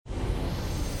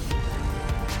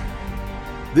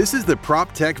This is the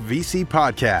PropTech VC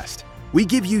Podcast. We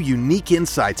give you unique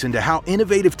insights into how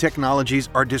innovative technologies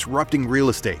are disrupting real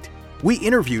estate. We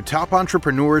interview top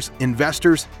entrepreneurs,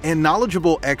 investors, and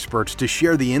knowledgeable experts to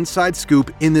share the inside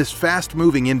scoop in this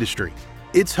fast-moving industry.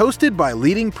 It's hosted by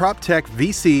leading PropTech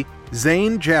VC,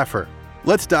 Zain Jaffer.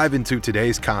 Let's dive into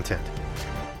today's content.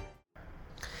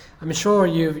 I'm sure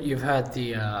you've heard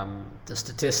the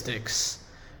statistics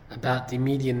about the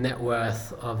median net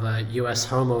worth of U.S.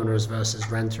 homeowners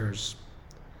versus renters.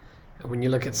 And when you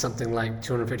look at something like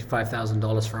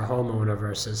 $255,000 for a homeowner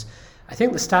versus, I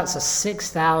think the stats are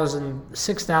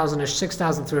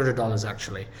 $6,300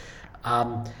 actually.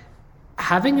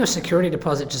 Having your security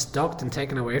deposit just docked and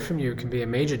taken away from you can be a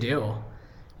major deal.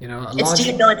 You know, it's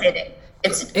debilitating.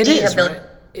 It is, right?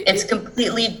 It's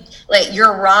completely like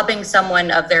you're robbing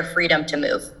someone of their freedom to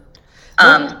move.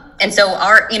 And so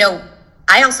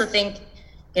I also think,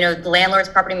 the landlords,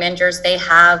 property managers, they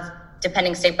have,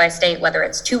 depending state by state, whether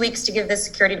it's 2 weeks to give the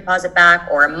security deposit back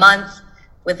or a month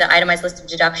with the itemized list of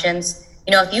deductions.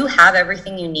 If you have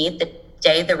everything you need the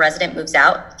day the resident moves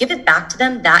out, give it back to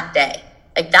them that day.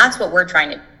 Like, that's what we're trying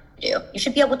to do. You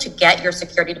should be able to get your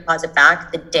security deposit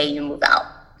back the day you move out.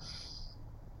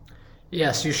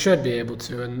 Yes, you should be able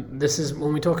to. And this is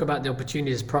when we talk about the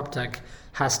opportunities PropTech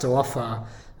has to offer.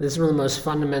 This is one of the most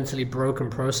fundamentally broken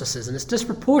processes, and it's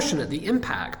disproportionate, the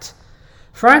impact.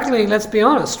 Frankly, let's be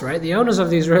honest, right? The owners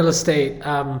of real estate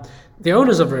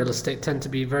tend to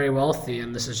be very wealthy,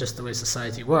 and this is just the way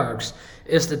society works.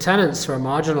 It's the tenants who are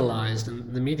marginalized,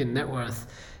 and the median net worth,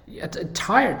 an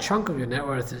entire chunk of your net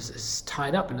worth is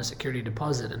tied up in a security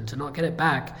deposit, and to not get it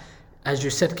back, as you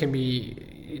said, can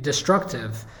be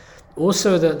destructive.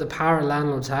 Also, the power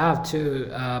landlords have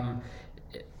too.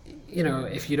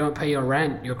 If you don't pay your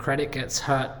rent, your credit gets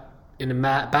hurt in a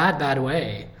bad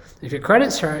way. If your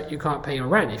credit's hurt, you can't pay your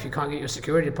rent. If you can't get your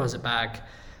security deposit back,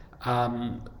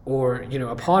 or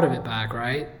a part of it back,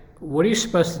 right? What are you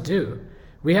supposed to do?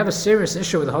 We have a serious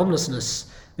issue with homelessness.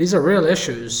 These are real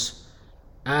issues,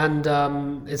 and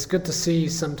it's good to see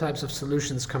some types of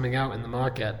solutions coming out in the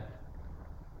market.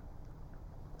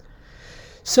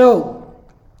 So,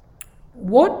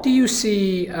 what do you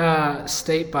see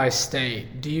state by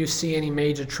state? Do you see any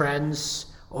major trends,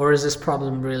 or is this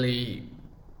problem really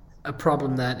a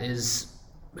problem that is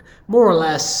more or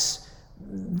less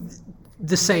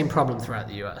the same problem throughout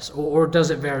the US, or does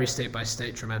it vary state by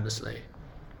state tremendously?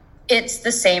 It's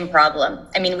the same problem.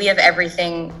 I mean, we have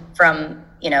everything from,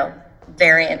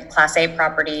 variant Class A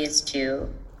properties to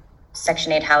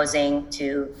Section 8 housing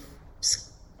to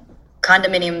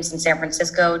condominiums in San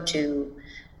Francisco to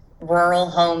rural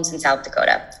homes in South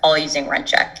Dakota, all using rent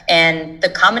check. And the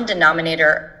common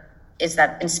denominator is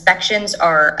that inspections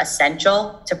are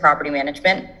essential to property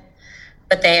management,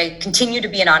 but they continue to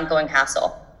be an ongoing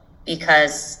hassle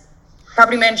because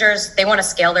property managers, they want to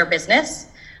scale their business,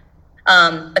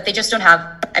 but they just don't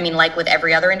have, like with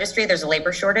every other industry, there's a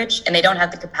labor shortage, and they don't have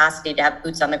the capacity to have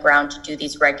boots on the ground to do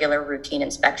these regular routine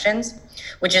inspections,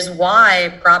 which is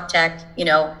why PropTech,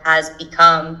 has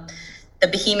become the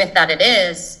behemoth that it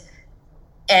is,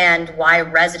 and why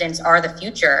residents are the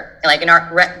future. Like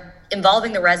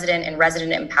involving the resident and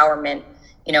resident empowerment,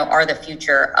 are the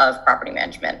future of property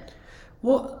management.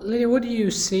 Well, Lydia, what do you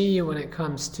see when it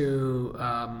comes to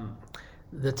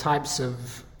the types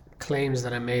of claims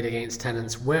that are made against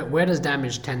tenants? Where does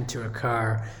damage tend to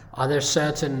occur? Are there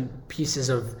certain pieces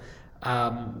of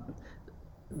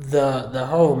the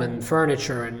home and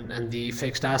furniture and the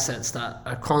fixed assets that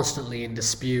are constantly in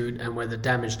dispute and where the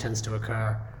damage tends to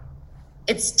occur?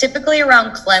 It's typically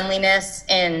around cleanliness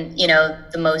in,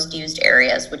 the most used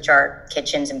areas, which are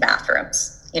kitchens and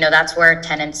bathrooms. That's where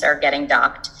tenants are getting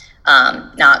docked,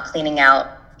 not cleaning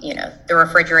out, the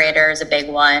refrigerator is a big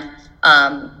one,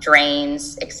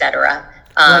 drains, etc.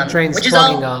 Like drains which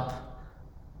clogging up.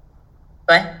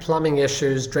 What? Plumbing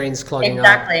issues, drains clogging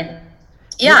exactly. up.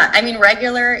 Exactly. Yeah,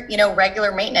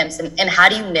 regular maintenance. And how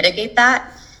do you mitigate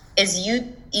that? Is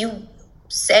you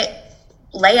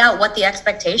lay out what the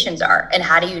expectations are. And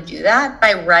how do you do that?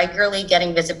 By regularly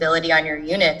getting visibility on your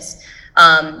units.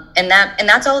 And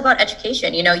that's all about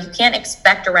education. You can't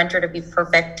expect a renter to be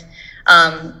perfect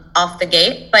off the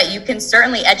gate, but you can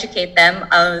certainly educate them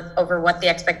over what the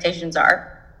expectations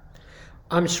are.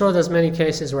 I'm sure there's many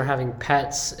cases where having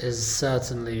pets is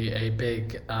certainly a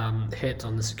big hit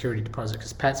on the security deposit,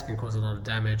 because pets can cause a lot of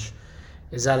damage.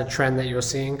 Is that a trend that you're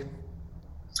seeing?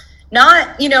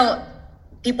 Not,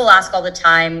 people ask all the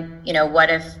time,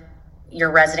 what if your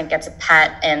resident gets a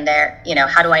pet and they're,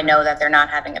 how do I know that they're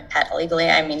not having a pet illegally?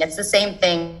 It's the same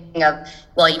thing of,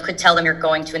 well, you could tell them you're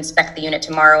going to inspect the unit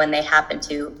tomorrow and they happen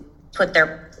to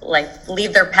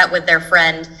leave their pet with their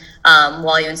friend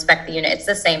while you inspect the unit. It's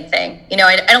the same thing.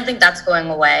 I don't think that's going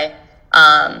away.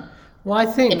 Well, I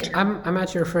think I'm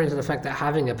actually referring to the fact that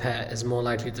having a pet is more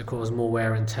likely to cause more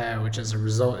wear and tear, which as a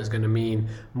result is going to mean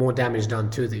more damage done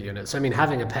to the unit. So, I mean,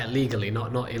 having a pet legally,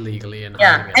 not illegally. And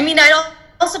yeah, I mean, it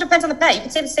also depends on the pet. You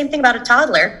can say the same thing about a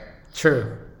toddler.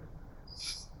 True.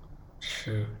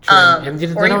 And they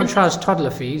don't charge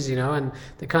toddler fees, and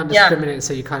they can't discriminate and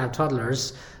say you can't have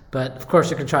toddlers. But, of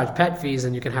course, you can charge pet fees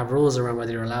and you can have rules around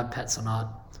whether you're allowed pets or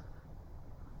not.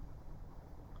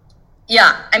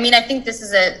 Yeah, I mean, I think this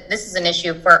is an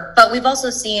issue but we've also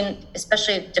seen,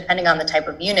 especially depending on the type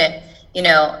of unit,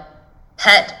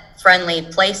 pet friendly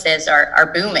places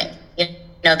are booming.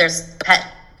 There's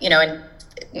pet,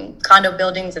 in condo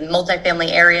buildings and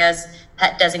multifamily areas,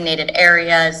 pet designated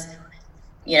areas,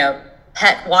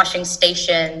 pet washing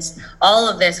stations. All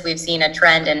of this, we've seen a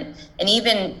trend, and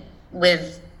even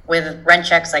with rent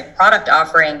checks like product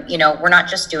offering, we're not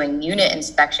just doing unit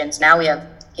inspections. Now we have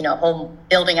home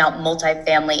building out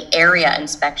multifamily area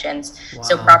inspections. Wow.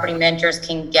 So property managers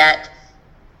can get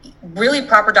really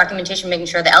proper documentation, making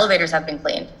sure the elevators have been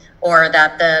cleaned, or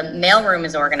that the mail room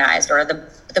is organized, or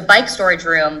the bike storage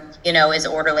room, is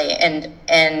orderly, and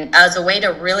as a way to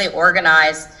really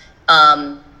organize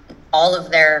all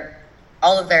of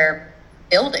their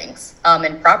buildings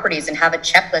and properties, and have a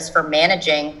checklist for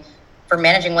managing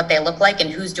what they look like and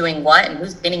who's doing what and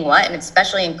who's getting what. And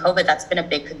especially in COVID, that's been a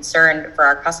big concern for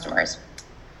our customers.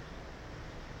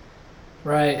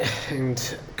 Right. And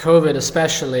COVID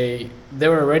especially, there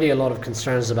were already a lot of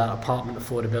concerns about apartment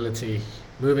affordability.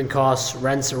 Moving costs,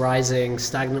 rents are rising,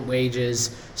 stagnant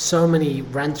wages. So many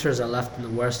renters are left in the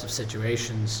worst of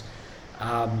situations.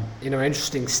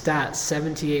 Interesting stat,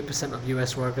 78% of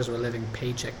US workers were living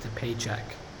paycheck to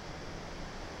paycheck.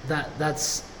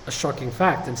 That's a shocking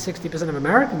fact, and 60% of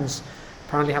Americans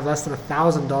apparently have less than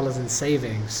 $1,000 in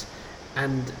savings,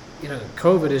 and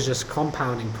COVID is just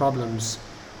compounding problems.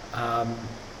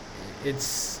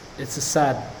 It's a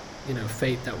sad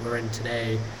fate that we're in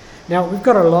today. Now, we've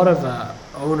got a lot of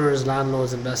owners,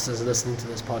 landlords, investors listening to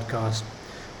this podcast.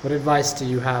 What advice do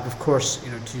you have? Of course,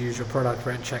 to use your product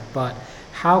rent check, but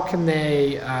how can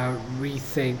they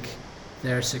rethink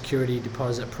their security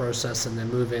deposit process and their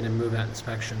move in and move out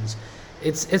inspections?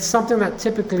 It's something that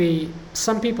typically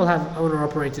some people have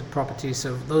owner-operated properties,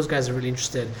 so those guys are really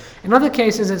interested. In other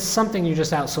cases, it's something you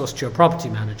just outsource to your property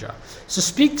manager. So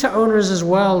speak to owners as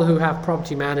well who have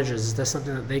property managers. Is there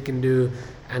something that they can do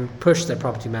and push their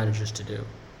property managers to do?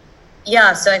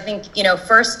 Yeah, so I think,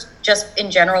 first, just in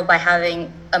general, by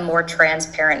having a more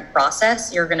transparent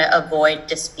process, you're going to avoid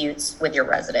disputes with your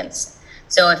residents.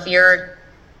 So if you're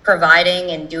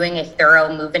providing and doing a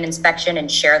thorough move-in inspection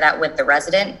and share that with the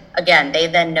resident, again, they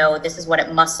then know this is what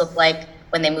it must look like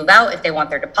when they move out if they want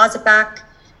their deposit back.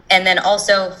 And then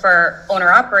also for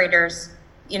owner operators,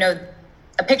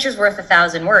 a picture's worth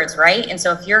 1,000 words, right? And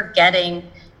so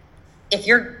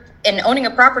owning a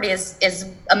property is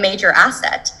a major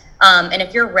asset. And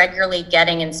if you're regularly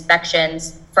getting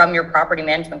inspections from your property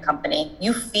management company,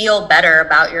 you feel better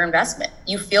about your investment.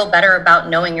 You feel better about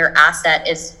knowing your asset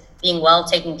is being well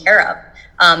taken care of.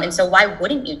 And so why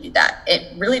wouldn't you do that?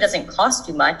 It really doesn't cost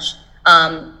you much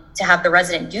to have the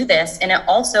resident do this. And it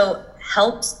also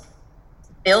helps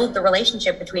build the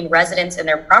relationship between residents and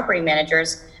their property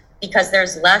managers, because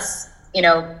there's less,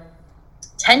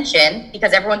 tension,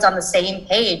 because everyone's on the same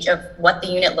page of what the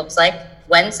unit looks like,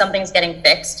 when something's getting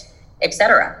fixed,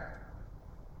 etc.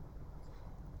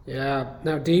 Yeah.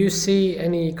 Now, do you see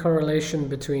any correlation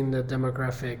between the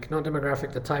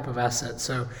the type of asset?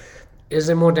 So is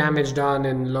there more damage done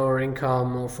in lower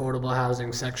income or affordable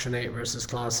housing, Section 8 versus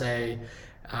Class A?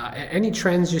 Any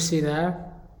trends you see there?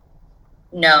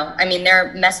 No. I mean,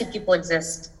 messy people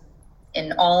exist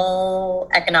in all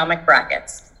economic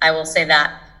brackets. I will say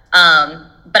that.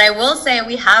 But I will say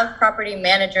we have property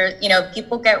managers,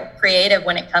 people get creative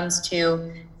when it comes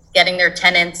to getting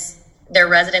their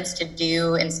residents to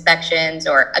do inspections,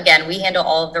 or again, we handle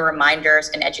all of the reminders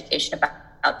and education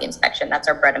about the inspection. That's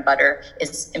our bread and butter,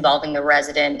 is involving the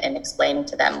resident and explaining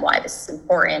to them why this is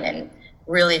important, and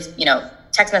really,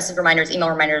 text message reminders, email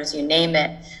reminders, you name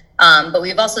it. But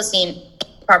we've also seen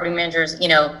property managers,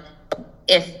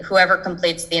 if whoever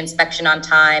completes the inspection on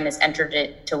time is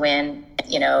entered to win,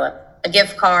 a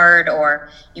gift card, or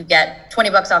you get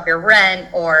 $20 off your rent,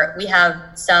 or we have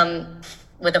some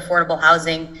with affordable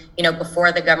housing,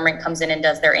 before the government comes in and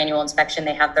does their annual inspection,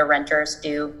 they have their renters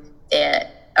do a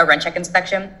rent check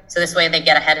inspection. So this way they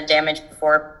get ahead of damage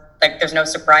before, there's no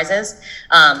surprises,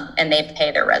 and they pay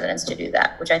their residents to do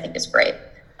that, which I think is great.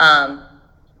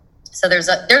 So there's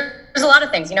a lot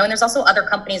of things, and there's also other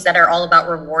companies that are all about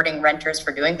rewarding renters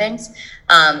for doing things.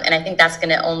 And I think that's going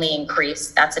to only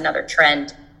increase. That's another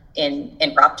trend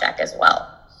in prop tech as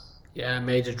well. Yeah, a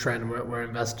major trend. We're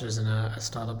investors in a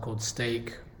startup called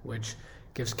Stake, which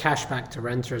gives cash back to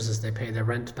renters as they pay their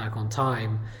rent back on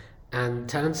time. And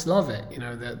tenants love it.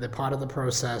 They're part of the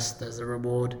process. There's a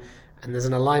reward and there's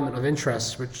an alignment of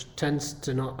interests, which tends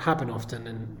to not happen often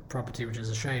in property, which is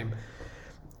a shame.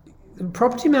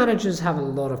 Property managers have a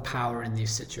lot of power in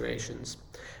these situations.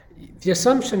 The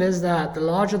assumption is that the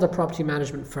larger the property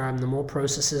management firm, the more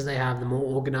processes they have, the more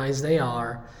organized they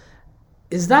are.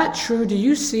 Is that true? Do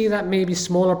you see that maybe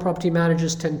smaller property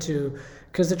managers tend to,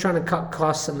 because they're trying to cut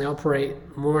costs and they operate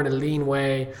more in a lean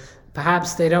way,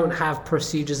 perhaps they don't have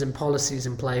procedures and policies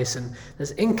in place, and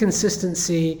there's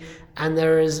inconsistency and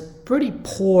there is pretty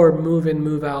poor move-in,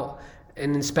 move-out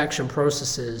and inspection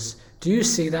processes. Do you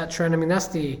see that trend? I mean, that's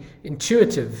the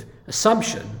intuitive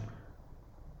assumption.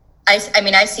 I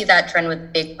see that trend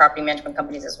with big property management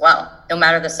companies as well, no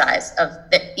matter the size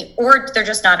or they're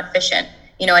just not efficient.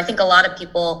 I think a lot of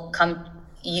people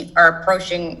are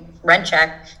approaching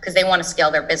RentCheck because they want to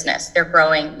scale their business. They're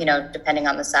growing, depending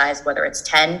on the size, whether it's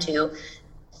 10 to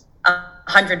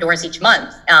 100 doors each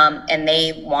month, and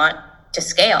they want to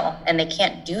scale, and they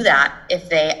can't do that if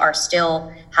they are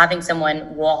still having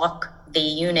someone walk the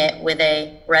unit with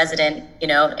a resident,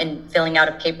 and filling out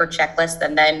a paper checklist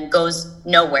and then goes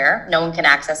nowhere. No one can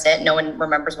access it. No one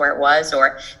remembers where it was,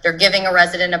 or they're giving a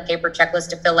resident a paper checklist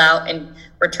to fill out and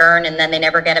return, and then they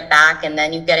never get it back. And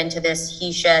then you get into this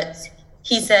he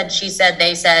said, she said,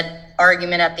 they said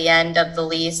argument at the end of the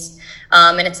lease.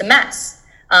 And it's a mess.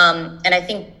 And I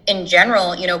think in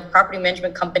general, property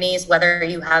management companies, whether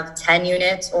you have 10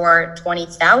 units or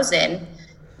 20,000,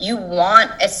 you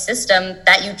want a system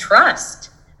that you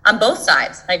trust on both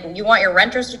sides. Like, you want your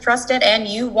renters to trust it, and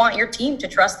you want your team to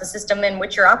trust the system in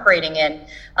which you're operating in.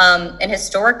 And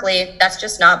historically, that's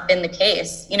just not been the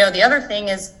case. The other thing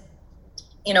is,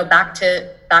 back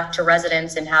to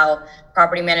residents and how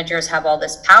property managers have all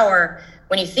this power.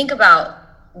 When you think about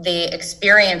the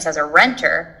experience as a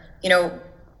renter,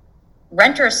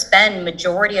 renters spend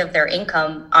majority of their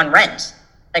income on rent.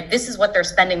 Like, this is what they're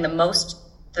spending the most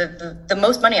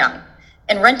money on.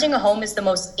 And renting a home is the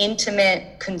most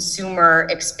intimate consumer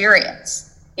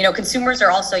experience. Consumers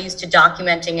are also used to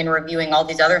documenting and reviewing all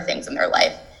these other things in their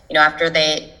life. After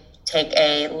they take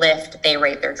a Lyft, they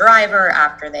rate their driver.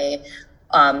 After they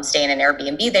stay in an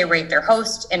Airbnb, they rate their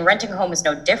host. And renting a home is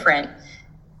no different,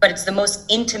 but it's the most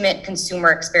intimate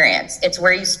consumer experience. It's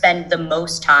where you spend the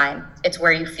most time. It's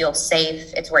where you feel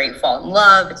safe. It's where you fall in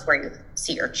love. It's where you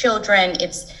see your children.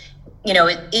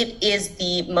 It is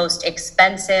the most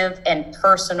expensive and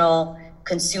personal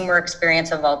consumer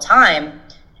experience of all time.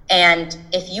 And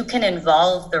if you can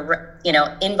involve the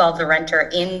renter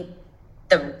in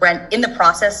the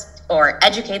process, or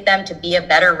educate them to be a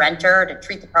better renter, to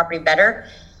treat the property better,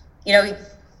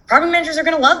 property managers are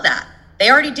going to love that. They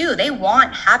already do. They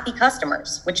want happy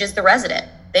customers, which is the resident.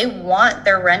 They want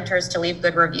their renters to leave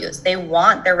good reviews. They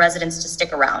want their residents to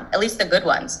stick around, at least the good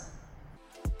ones.